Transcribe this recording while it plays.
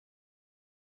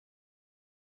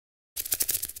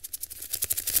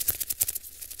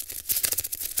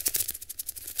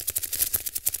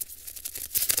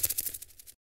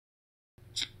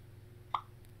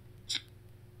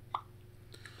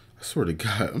swear to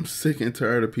God, I'm sick and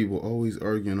tired of people always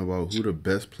arguing about who the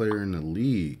best player in the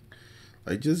league.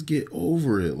 Like, just get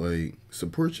over it. Like,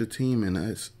 support your team and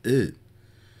that's it.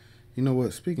 You know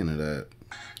what? Speaking of that,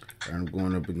 I'm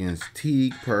going up against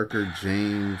Teague, Parker,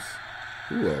 James.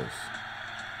 Who else?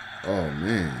 Oh,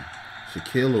 man.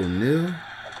 Shaquille O'Neal?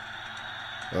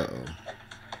 Uh-oh.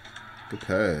 Good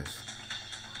pass.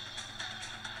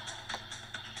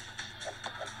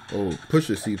 Oh, push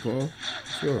it, C-Paul.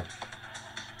 Sure.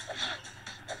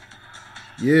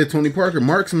 Yeah, Tony Parker,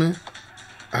 marksman.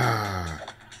 Ah.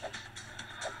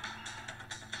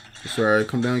 It's alright.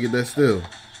 Come down and get that steal.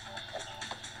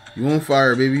 You on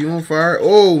fire, baby. You on fire.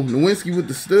 Oh, Nowinski with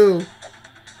the steal.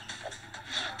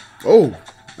 Oh,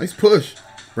 nice push.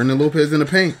 Brendan Lopez in the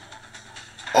paint.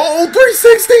 Oh,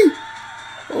 360.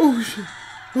 Oh, shit.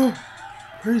 Oh,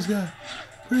 praise God.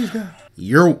 Praise God.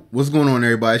 Yo, what's going on,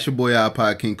 everybody? It's your boy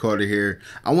iPodKingCarter here.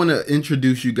 I want to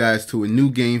introduce you guys to a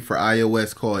new game for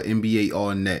iOS called NBA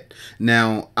All Net.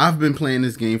 Now, I've been playing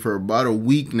this game for about a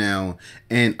week now,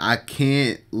 and I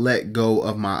can't let go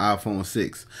of my iPhone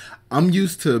 6. I'm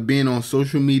used to being on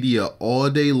social media all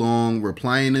day long,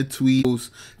 replying to tweets,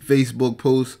 Facebook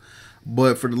posts.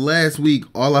 But for the last week,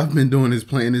 all I've been doing is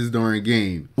playing this darn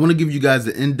game. I want to give you guys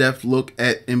an in-depth look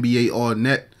at NBA All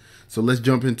Net. So let's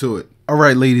jump into it. All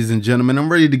right, ladies and gentlemen,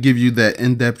 I'm ready to give you that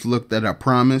in-depth look that I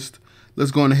promised.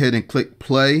 Let's go ahead and click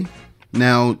play.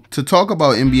 Now, to talk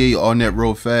about NBA All Net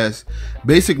real fast,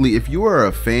 basically, if you are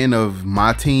a fan of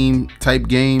my team type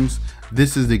games,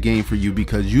 this is the game for you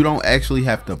because you don't actually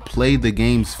have to play the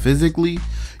games physically.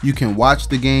 You can watch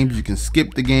the games, you can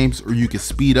skip the games, or you can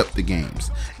speed up the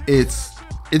games. It's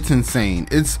insane.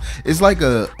 It's like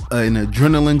an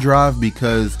adrenaline drive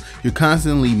because you're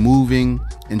constantly moving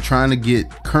and trying to get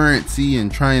currency and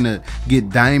trying to get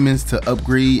diamonds to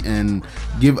upgrade and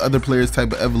give other players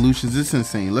type of evolutions. It's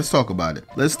insane. Let's talk about it.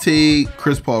 Let's take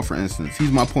Chris Paul, for instance.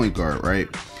 He's my point guard, right?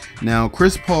 Now,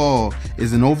 Chris Paul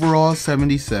is an overall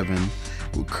 77,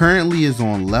 who currently is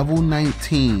on level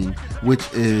 19, which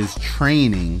is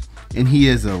training, and he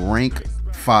is a rank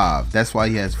 5. That's why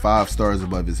he has 5 stars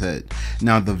above his head.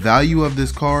 Now, the value of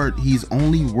this card, he's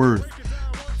only worth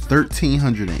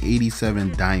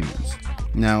 1,387 diamonds.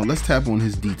 Now, let's tap on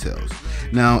his details.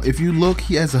 Now, if you look,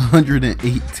 he has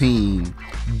 118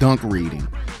 dunk rating.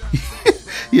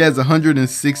 He has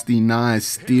 169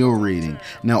 steal rating.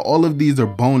 Now, all of these are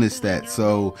bonus stats.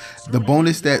 So the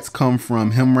bonus stats come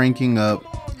from him ranking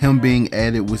up, him being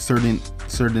added with certain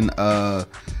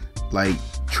like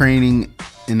training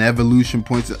and evolution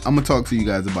points. I'm gonna talk to you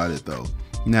guys about it though.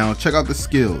 Now, check out the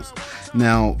skills.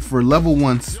 Now, for level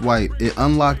 1 swipe, it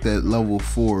unlocked at level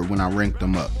 4 when I ranked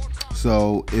him up.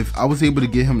 So if I was able to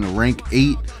get him to rank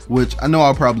 8, which I know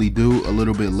I'll probably do a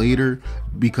little bit later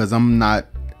because I'm not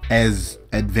as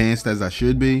advanced as I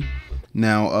should be.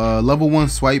 Now, level 1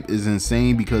 swipe is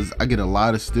insane because I get a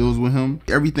lot of steals with him.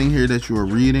 Everything here that you are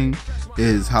reading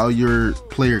is how your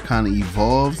player kind of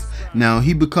evolves. Now,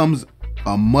 he becomes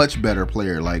a much better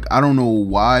player. Like, I don't know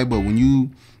why, but when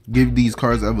you give these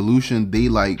cards evolution, they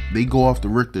go off the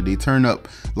Richter. They turn up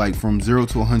like from 0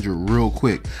 to 100 real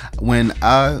quick. When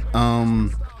I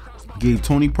gave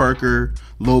Tony Parker,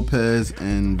 Lopez,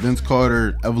 and Vince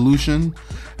Carter evolution,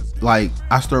 like,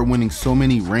 I started winning so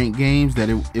many ranked games that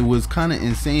it was kind of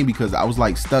insane because I was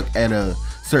like stuck at a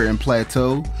certain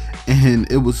plateau, and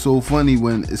it was so funny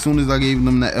when as soon as I gave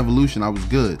them that evolution, I was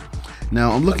good.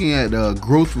 Now, I'm looking at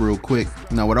growth real quick.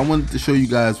 Now, what I wanted to show you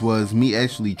guys was me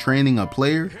actually training a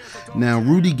player. Now,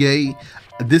 Rudy Gay,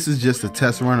 this is just a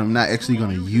test run. I'm not actually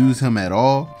going to use him at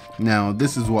all. Now,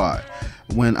 this is why.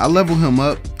 When I level him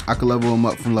up, I can level him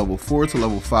up from level 4 to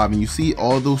level 5. And you see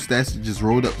all those stats that just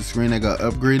rolled up the screen that got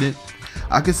upgraded.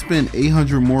 I could spend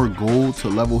 800 more gold to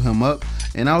level him up.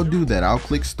 And I'll do that. I'll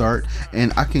click start.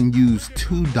 And I can use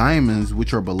 2 diamonds,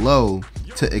 which are below,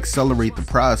 to accelerate the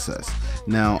process.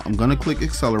 Now, I'm going to click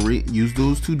accelerate, use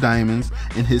those 2 diamonds,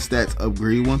 and his stats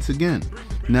upgrade once again.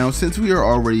 Now, since we are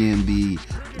already in the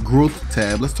growth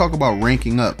tab, let's talk about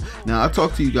ranking up. Now, I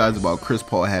talked to you guys about Chris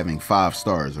Paul having 5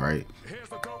 stars, right?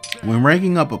 When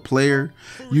ranking up a player,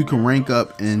 you can rank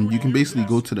up and you can basically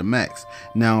go to the max.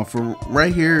 Now, for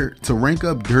right here, to rank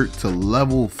up Dirk to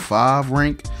level 5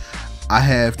 rank, I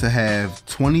have to have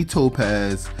 20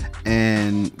 topaz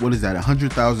and what is that,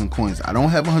 100,000 coins. I don't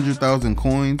have 100,000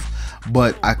 coins,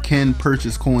 but I can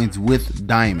purchase coins with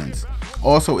diamonds.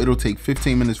 Also, it'll take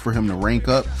 15 minutes for him to rank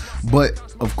up, but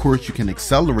of course you can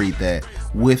accelerate that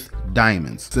with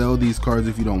diamonds. Sell these cards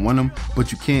if you don't want them,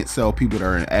 but you can't sell people that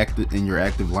are in your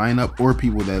active lineup or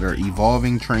people that are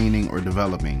evolving, training, or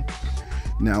developing.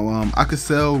 Now, I could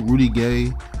sell Rudy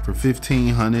Gay for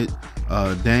 1,500.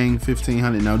 Dang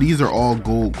 1500. Now these are all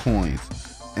gold coins.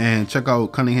 And check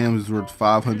out Cunningham is worth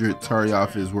 500.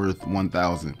 Tarioff is worth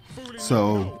 1000.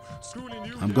 So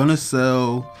I'm gonna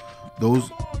sell those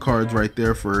cards right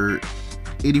there for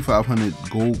 8500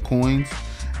 gold coins,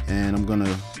 and I'm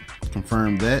gonna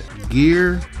confirm that.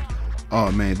 Gear,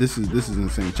 oh man, this is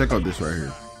insane. Check out this right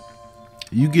here.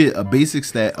 You get a basic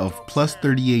stat of plus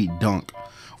 38 dunk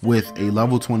with a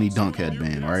level 20 dunk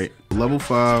headband, right? Level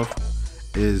 5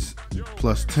 is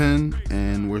plus 10,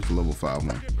 and where's the level 5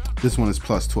 one? This one is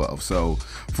plus 12. So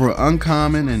for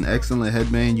uncommon and excellent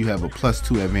headband, you have a plus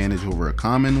 2 advantage over a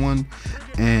common one,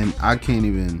 and I can't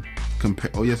even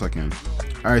compare. Oh yes, I can.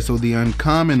 All right, so the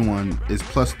uncommon one is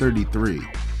plus 33,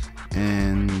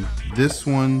 and this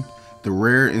one, the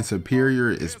rare and superior,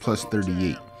 is plus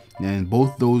 38, and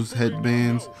both those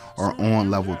headbands are on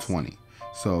level 20,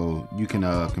 so you can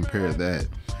compare that.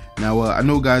 Now I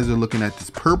know guys are looking at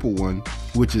this purple one,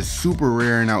 which is super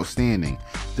rare and outstanding.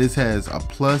 This has a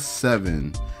plus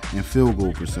 7 in field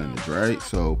goal percentage, right?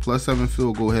 So plus 7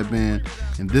 field goal headband,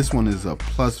 and this one is a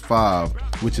plus 5,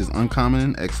 which is uncommon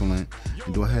and excellent.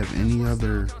 And do I have any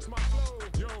other?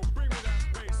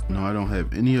 No, I don't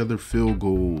have any other field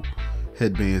goal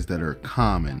headbands that are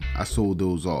common. I sold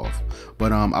those off,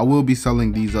 but I will be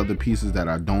selling these other pieces that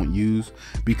I don't use,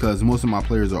 because most of my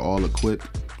players are all equipped.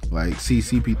 Like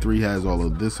CP3 has all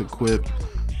of this equipped,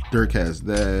 Dirk has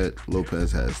that,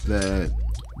 Lopez has that,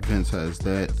 Vince has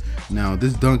that. Now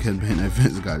this dunk headband that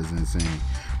Vince got is insane,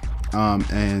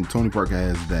 and Tony Parker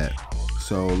has that.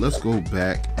 So let's go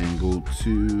back and go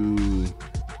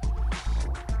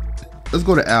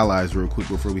to allies real quick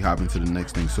before we hop into the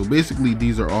next thing. So basically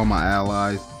these are all my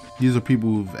allies. These are people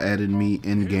who've added me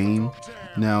in game.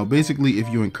 Now basically if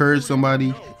you encourage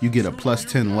somebody, you get a plus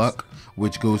 10 luck,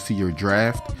 which goes to your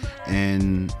draft,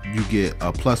 and you get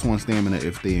a plus 1 stamina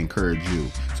if they encourage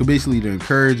you. So basically the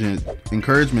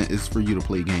encouragement is for you to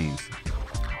play games.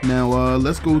 Now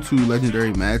let's go to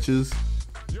legendary matches.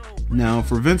 Now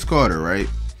for Vince Carter, right?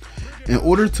 In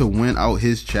order to win out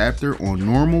his chapter on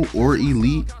normal or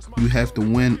elite, you have to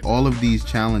win all of these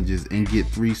challenges and get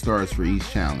 3 stars for each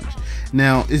challenge.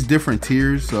 Now it's different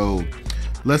tiers, so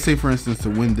let's say for instance to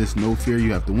win this no fear,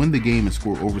 you have to win the game and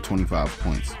score over 25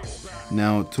 points.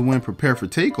 Now to win prepare for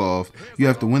takeoff, you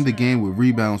have to win the game with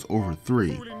rebounds over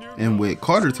 3, and with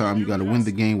Carter time you got to win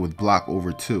the game with block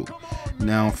over 2.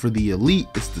 Now for the elite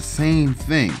it's the same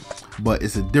thing, but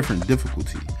it's a different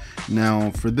difficulty.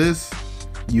 Now for this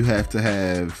you have to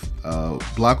have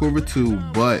block over 2,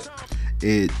 but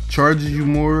it charges you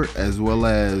more, as well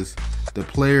as the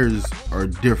players are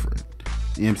different.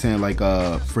 You know what I'm saying? Like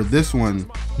for this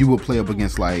one you will play up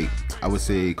against, like, I would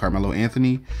say Carmelo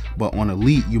Anthony, but on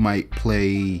elite you might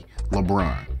play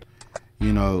LeBron,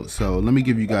 you know. So let me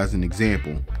give you guys an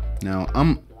example. Now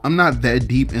I'm not that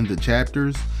deep in the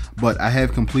chapters, but I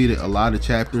have completed a lot of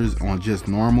chapters on just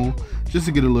normal, just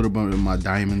to get a little bit of my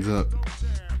diamonds up.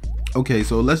 Okay,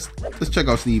 so let's check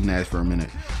out Steve Nash for a minute.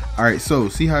 All right, so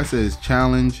see how it says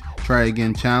challenge, try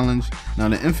again, challenge. Now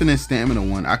the infinite stamina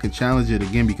one, I could challenge it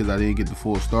again because I didn't get the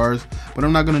full stars, but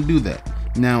I'm not gonna do that.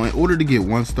 Now in order to get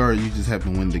 1 star, you just have to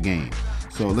win the game.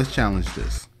 So let's challenge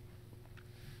this.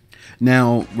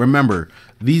 Now remember,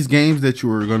 these games that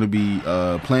you are going to be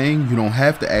playing, you don't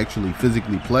have to actually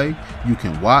physically play. You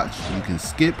can watch, you can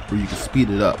skip, or you can speed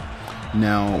it up.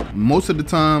 Now most of the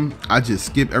time I just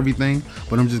skip everything,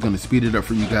 but I'm just going to speed it up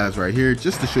for you guys right here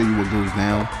just to show you what goes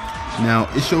down. Now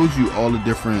it shows you all the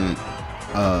different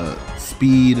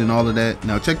speed and all of that.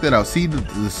 Now check that out. See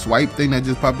the swipe thing that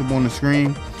just popped up on the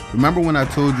screen? Remember when I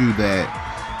told you that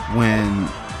when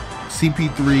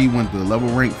CP3 went to level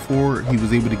rank 4, he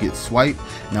was able to get swipe?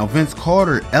 Now Vince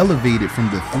Carter elevated from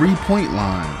the 3-point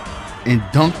line and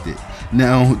dunked it.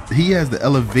 Now he has the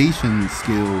elevation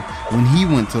skill when he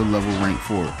went to level rank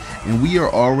 4, and we are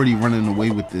already running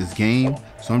away with this game,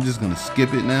 so I'm just gonna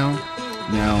skip it now.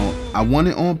 Now I want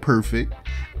it on perfect,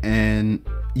 and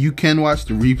you can watch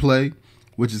the replay,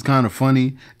 which is kind of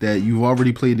funny that you've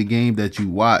already played the game that you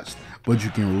watched, but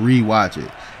you can re-watch it.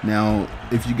 Now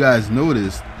if you guys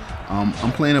noticed, I'm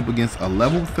playing up against a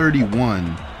level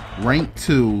 31 rank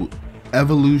 2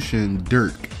 evolution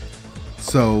Dirk.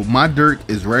 So my Dirk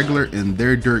is regular and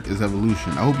their Dirk is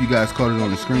evolution. I hope you guys caught it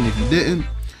on the screen. If you didn't,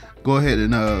 go ahead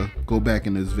and go back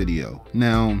in this video.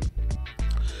 Now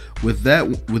with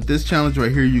this challenge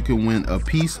right here, you can win a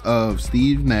piece of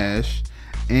Steve Nash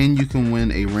and you can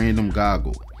win a random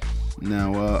goggle.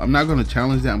 Now I'm not going to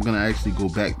challenge that. I'm going to actually go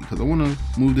back because I want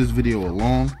to move this video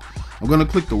along. I'm going to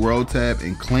click the world tab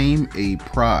and claim a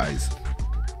prize.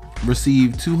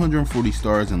 Receive 240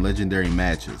 stars in legendary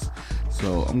matches.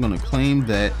 So I'm gonna claim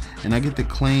that, and I get to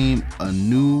claim a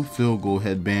new field goal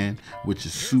headband, which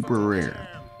is super rare.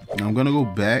 Now I'm gonna go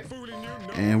back,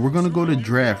 and we're gonna go to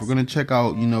draft. We're gonna check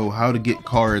out, you know, how to get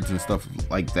cards and stuff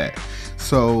like that.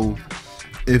 So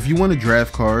if you want to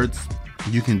draft cards,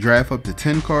 you can draft up to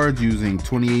 10 cards using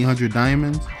 2,800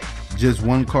 diamonds, just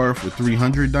one card for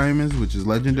 300 diamonds, which is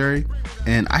legendary.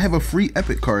 And I have a free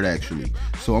epic card actually,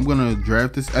 so I'm gonna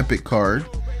draft this epic card,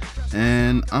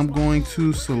 and I'm going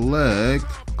to select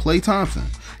Klay Thompson.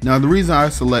 Now the reason I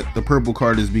select the purple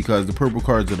card is because the purple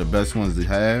cards are the best ones to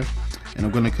have, and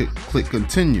I'm gonna click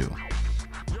continue.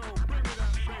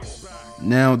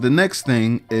 Now the next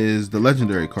thing is the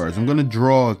legendary cards. I'm gonna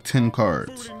draw 10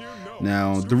 cards.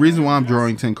 Now the reason why I'm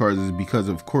drawing 10 cards is because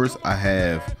of course I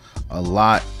have a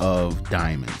lot of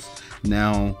diamonds.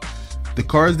 Now the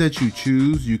cards that you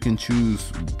choose, you can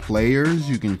choose players,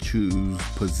 you can choose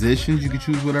positions, you can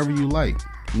choose whatever you like.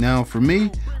 Now for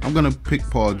me, I'm gonna pick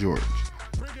Paul George.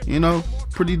 You know,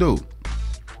 pretty dope.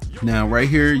 Now right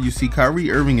here you see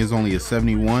Kyrie Irving is only a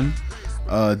 71,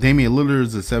 Damian Lillard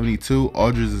is a 72,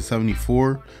 Aldridge is a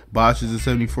 74, Bosh is a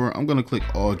 74. I'm gonna click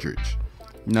Aldridge.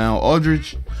 Now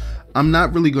Aldridge, I'm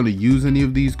not really going to use any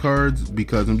of these cards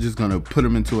because I'm just going to put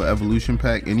them into an evolution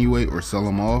pack anyway or sell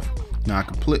them off. Now I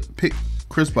can pick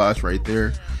Chris Bosh right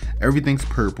there. Everything's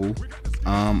purple.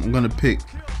 I'm going to pick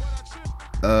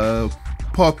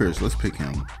Paul Pierce. Let's pick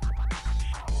him.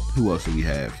 Who else do we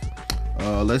have?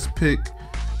 Let's pick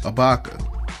Ibaka.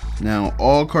 Now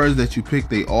all cards that you pick,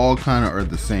 they all kind of are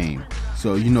the same.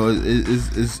 So you know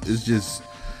it's just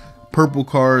purple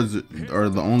cards are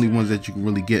the only ones that you can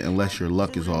really get unless your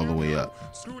luck is all the way up.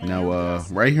 Now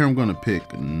right here I'm gonna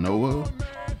pick Noah,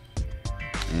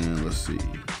 and let's see,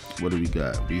 what do we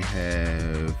got? We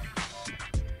have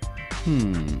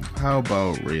how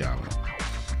about Ray Allen?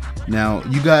 Now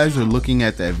you guys are looking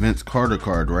at that Vince Carter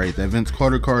card, right? That Vince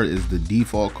Carter card is the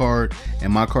default card,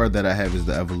 and my card that I have is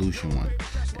the evolution one.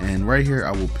 And right here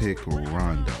I will pick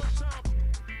Rondo.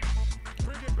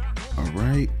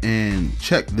 Alright, and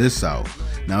check this out.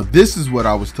 Now this is what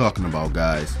I was talking about,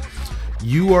 guys.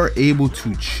 You are able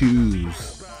to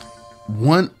choose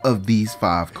one of these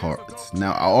 5 cards.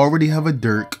 Now I already have a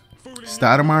Dirk.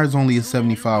 Stoudemire is only a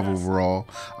 75 overall.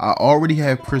 I already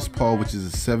have Chris Paul, which is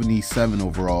a 77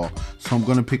 overall. So I'm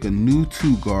going to pick a new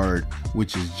 2 guard,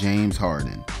 which is James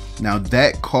Harden. Now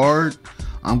that card,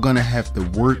 I'm going to have to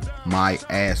work my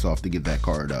ass off to get that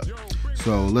card up.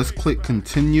 So let's click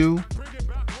continue.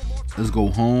 Let's go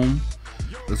home.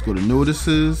 Let's go to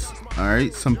notices. All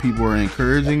right, some people are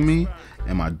encouraging me,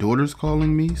 and my daughter's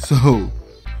calling me. So,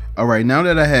 all right, now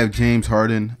that I have James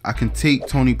Harden, I can take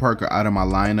Tony Parker out of my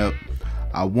lineup.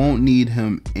 I won't need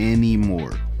him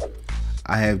anymore.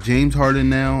 I have James Harden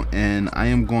now, and I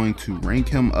am going to rank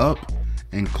him up,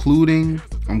 including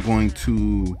I'm going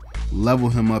to level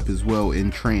him up as well in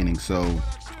training. So,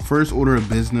 first order of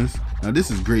business. Now,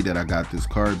 this is great that I got this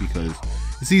card because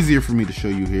it's easier for me to show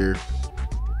you here.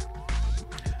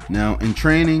 Now in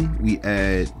training, we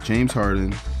add James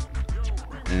Harden,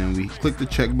 and we click the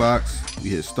checkbox. We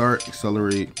hit start,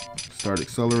 accelerate,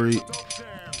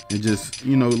 and just,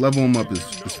 you know, level them up as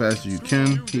fast as you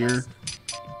can here.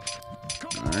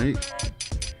 All right.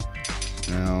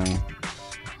 Now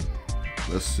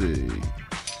let's see.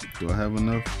 Do I have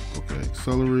enough? Okay,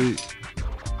 accelerate.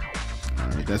 All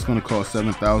right, that's going to cost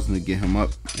 7,000 to get him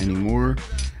up anymore.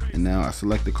 And now I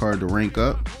select the card to rank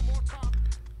up.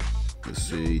 Let's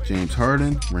see, James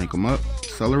Harden, rank him up,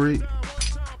 accelerate.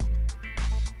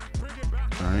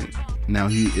 All right, now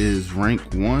he is rank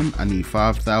 1. I need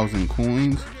 5,000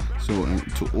 coins. So in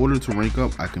order to rank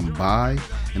up, I can buy,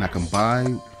 and I can buy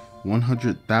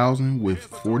 100,000 with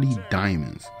 40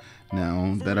 diamonds.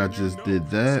 Now that I just did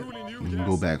that, we can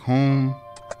go back home,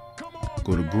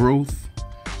 go to growth,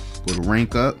 go to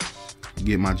rank up,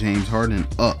 get my James Harden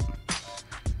up.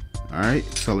 Alright,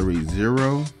 accelerate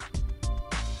 0.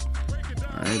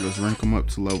 Alright, let's rank them up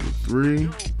to level 3.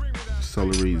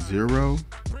 Accelerate 0.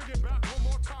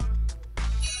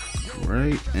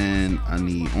 Alright, and I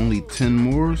need only 10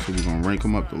 more, so we're going to rank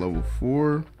them up to level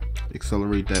 4.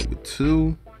 Accelerate that with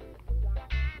 2.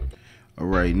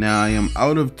 Alright, now I am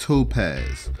out of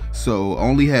Topaz, so I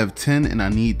only have 10 and I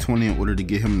need 20 in order to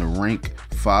get him to rank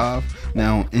 5.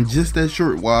 Now, in just that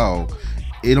short while,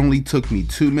 it only took me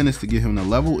 2 minutes to get him to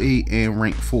level 8 and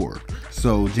rank 4.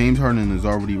 So James Harden is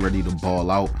already ready to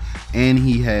ball out, and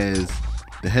he has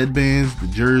the headbands, the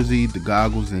jersey, the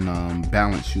goggles, and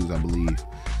balance shoes, I believe.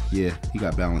 Yeah, he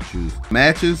got balance shoes.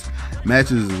 Matches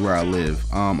is where I live.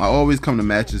 I always come to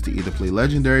matches to either play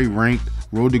legendary, ranked,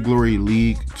 Road to Glory,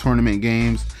 League, tournament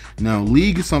games. Now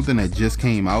League is something that just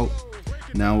came out.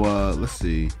 Now let's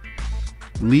see.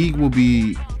 League will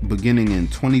be beginning in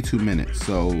 22 minutes.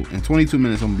 So in 22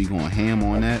 minutes, I'm gonna be going ham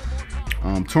on that.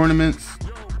 Tournaments,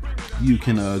 you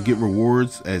can get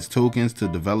rewards as tokens to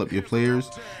develop your players,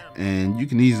 and you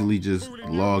can easily just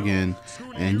log in,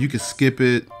 and you can skip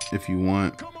it if you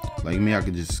want. Like me, I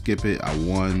could just skip it. I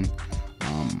won,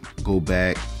 go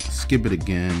back, skip it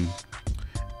again,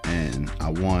 and I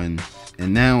won.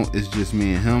 And now it's just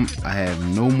me and him. I have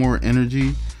no more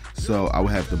energy, so I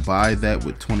would have to buy that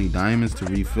with 20 diamonds to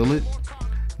refill it.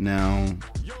 Now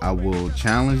I will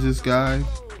challenge this guy,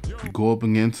 go up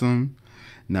against him.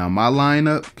 Now my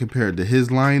lineup compared to his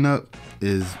lineup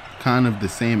is kind of the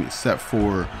same, except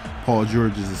for Paul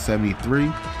George's is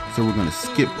 73. So we're gonna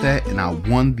skip that, and I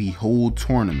won the whole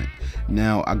tournament.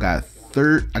 Now I got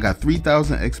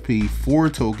 3,000 XP, 4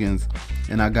 tokens,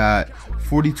 and I got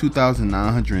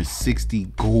 42,960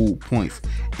 gold points,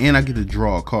 and I get to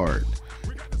draw a card.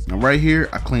 Now right here,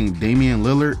 I claimed Damian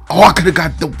Lillard. Oh, I could have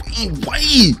got the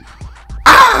Wade.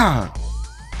 Ah!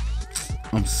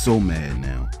 I'm so mad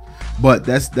now. But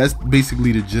that's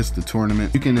basically the gist of the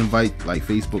tournament. You can invite like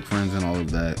Facebook friends and all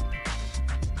of that.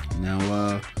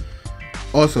 Now,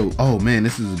 also, oh man,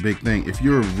 this is a big thing. If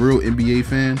you're a real NBA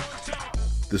fan,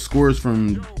 the scores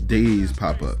from days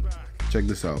pop up. Check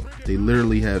this out. They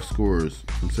literally have scores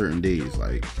from certain days.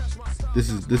 Like, this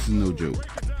is no joke.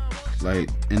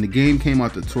 Like, and the game came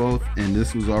out the 12th, and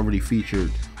this was already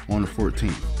featured on the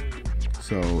 14th.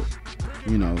 So,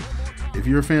 you know, if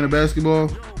you're a fan of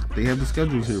basketball, they have the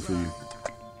schedules here for you.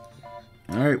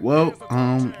 All right, well,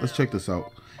 let's check this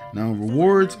out. Now,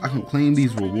 rewards, I can claim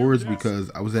these rewards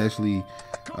because I was actually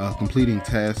completing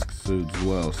tasks as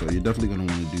well. So you're definitely gonna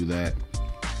want to do that.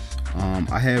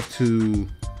 I have to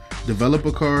develop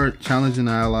a card, challenge an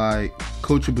ally,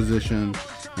 coach a position,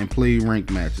 and play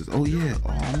ranked matches. Oh yeah,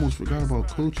 I almost forgot about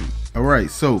coaching. All right,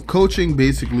 so coaching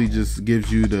basically just gives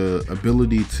you the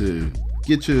ability to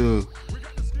get your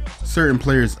certain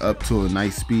players up to a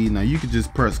nice speed. Now you could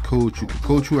just press coach. You can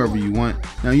coach whoever you want.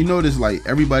 Now you notice like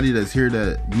everybody that's here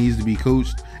that needs to be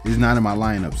coached is not in my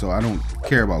lineup, so I don't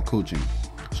care about coaching.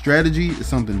 Strategy is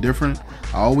something different.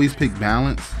 I always pick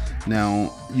balance.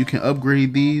 Now you can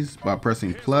upgrade these by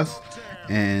pressing plus,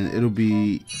 and it'll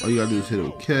be, all you gotta do is hit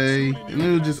OK, and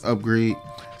it'll just upgrade.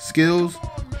 Skills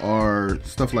are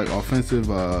stuff like offensive,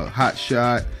 hot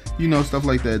shot, you know, stuff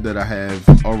like that that I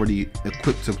have already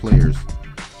equipped to players.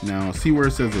 Now see where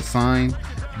it says assign.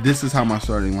 This is how my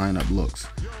starting lineup looks.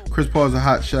 Chris Paul is a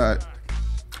hot shot.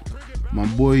 My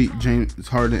boy James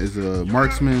Harden is a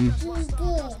marksman.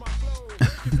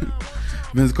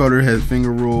 Vince Carter has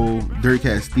finger roll, Dirk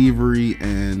has thievery,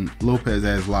 and Lopez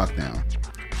has lockdown.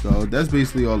 So that's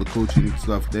basically all the coaching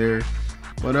stuff there.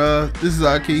 But this is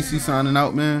IKC signing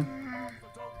out, man.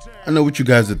 I know what you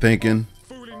guys are thinking.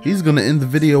 He's gonna end the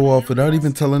video off without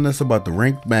even telling us about the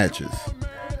ranked matches.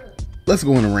 Let's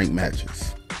go into ranked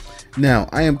matches. Now,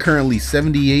 I am currently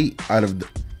 78 out of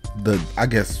the I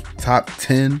guess top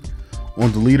 10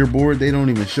 on the leaderboard. They don't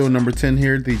even show number 10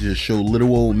 here. They just show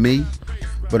little old me.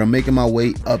 But I'm making my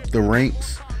way up the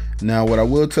ranks. Now, what I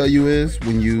will tell you is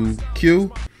when you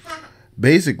queue,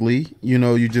 basically, you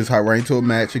know, you just hop right into a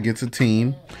match against a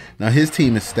team. Now, his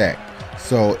team is stacked.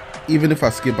 So even if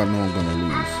I skip, I know I'm going to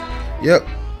lose. Yep.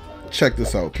 Check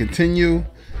this out. Continue.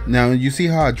 Now, you see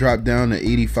how I dropped down to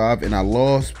 85 and I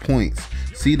lost points.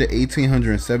 See the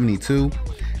 1,872?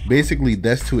 Basically,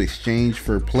 that's to exchange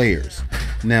for players.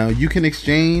 Now, you can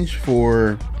exchange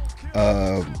for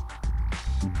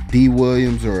D.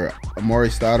 Williams or Amari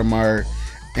Stoudemire,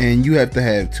 and you have to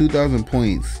have 2,000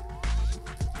 points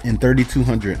and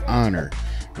 3,200 honor.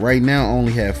 Right now, I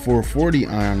only have 440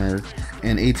 honor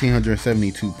and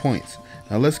 1,872 points.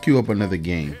 Now, let's queue up another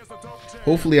game.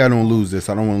 Hopefully, I don't lose this.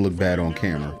 I don't want to look bad on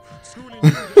camera.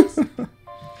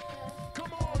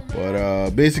 But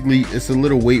basically, it's a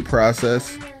little wait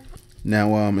process.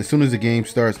 Now, as soon as the game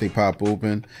starts, they pop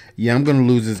open. Yeah, I'm going to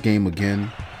lose this game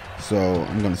again. So,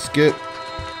 I'm going to skip.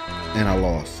 And I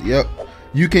lost. Yep.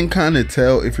 You can kind of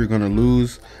tell if you're going to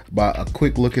lose by a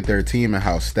quick look at their team and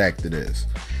how stacked it is.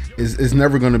 It's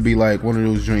never going to be like one of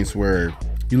those joints where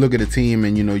you look at a team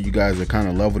and, you know, you guys are kind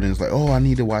of loving it. And it's like, oh, I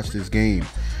need to watch this game.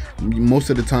 Most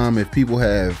of the time, if people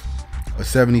have a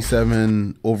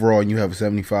 77 overall and you have a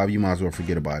 75, you might as well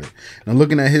forget about it. Now,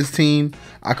 looking at his team,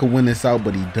 I could win this out,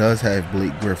 but he does have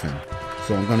Blake Griffin.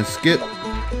 So I'm going to skip.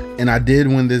 And I did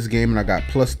win this game, and I got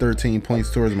plus 13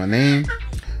 points towards my name.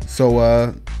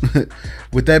 So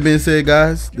with that being said,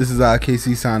 guys, this is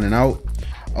IKC signing out.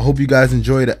 I hope you guys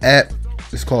enjoy the app.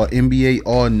 It's called NBA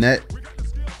All Net.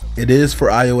 It is for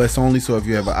iOS only, so if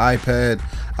you have an iPad,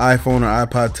 iPhone, or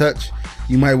iPod Touch,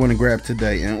 you might want to grab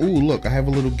today. And ooh, look, I have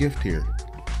a little gift here.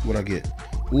 What'd I get?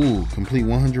 Ooh, complete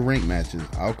 100 rank matches.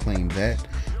 I'll claim that.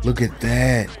 Look at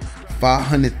that.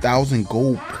 500,000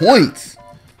 gold points.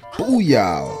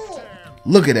 Booyah.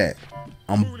 Look at that.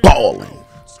 I'm balling.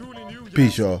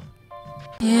 Peace, y'all.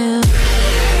 Yeah.